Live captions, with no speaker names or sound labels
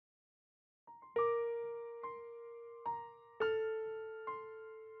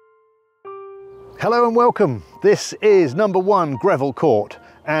Hello and welcome. This is number 1 Greville Court,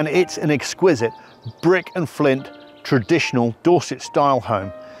 and it's an exquisite brick and flint traditional Dorset style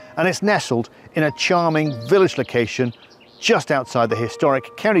home, and it's nestled in a charming village location just outside the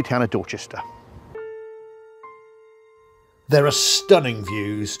historic county town of Dorchester. There are stunning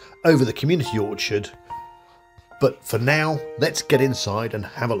views over the community orchard, but for now let's get inside and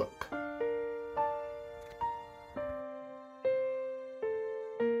have a look.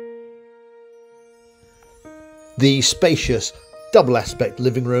 The spacious double aspect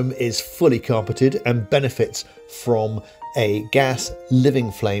living room is fully carpeted and benefits from a gas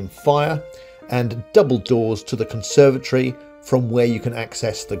living flame fire and double doors to the conservatory from where you can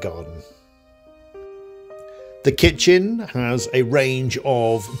access the garden. The kitchen has a range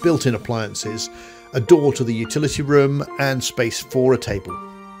of built-in appliances, a door to the utility room and space for a table.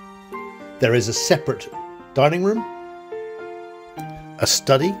 There is a separate dining room, a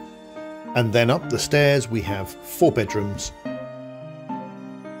study, and then up the stairs we have 4 bedrooms.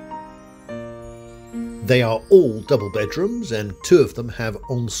 They are all double bedrooms and 2 of them have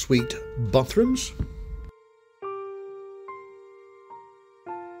ensuite bathrooms.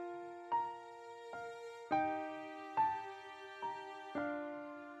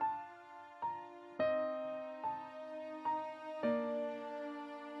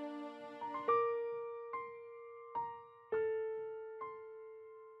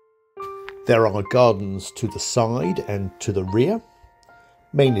 There are gardens to the side and to the rear,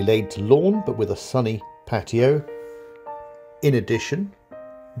 mainly laid to lawn but with a sunny patio. In addition,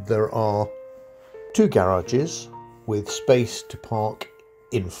 there are 2 garages with space to park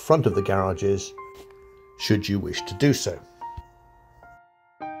in front of the garages should you wish to do so.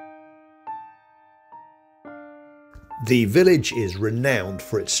 The village is renowned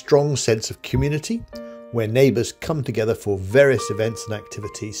for its strong sense of community, where neighbours come together for various events and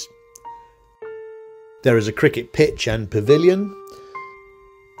activities. There is a cricket pitch and pavilion,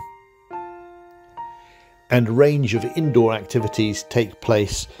 and a range of indoor activities take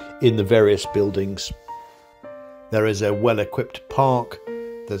place in the various buildings. There is a well-equipped park,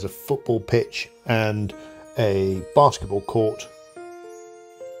 there's a football pitch and a basketball court.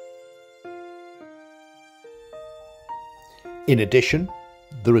 In addition,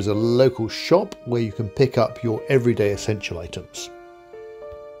 there is a local shop where you can pick up your everyday essential items.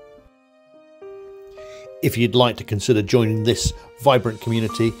 If you'd like to consider joining this vibrant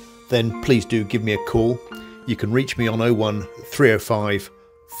community, then please do give me a call. You can reach me on 01 305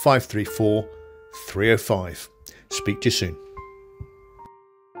 534 305. Speak to you soon.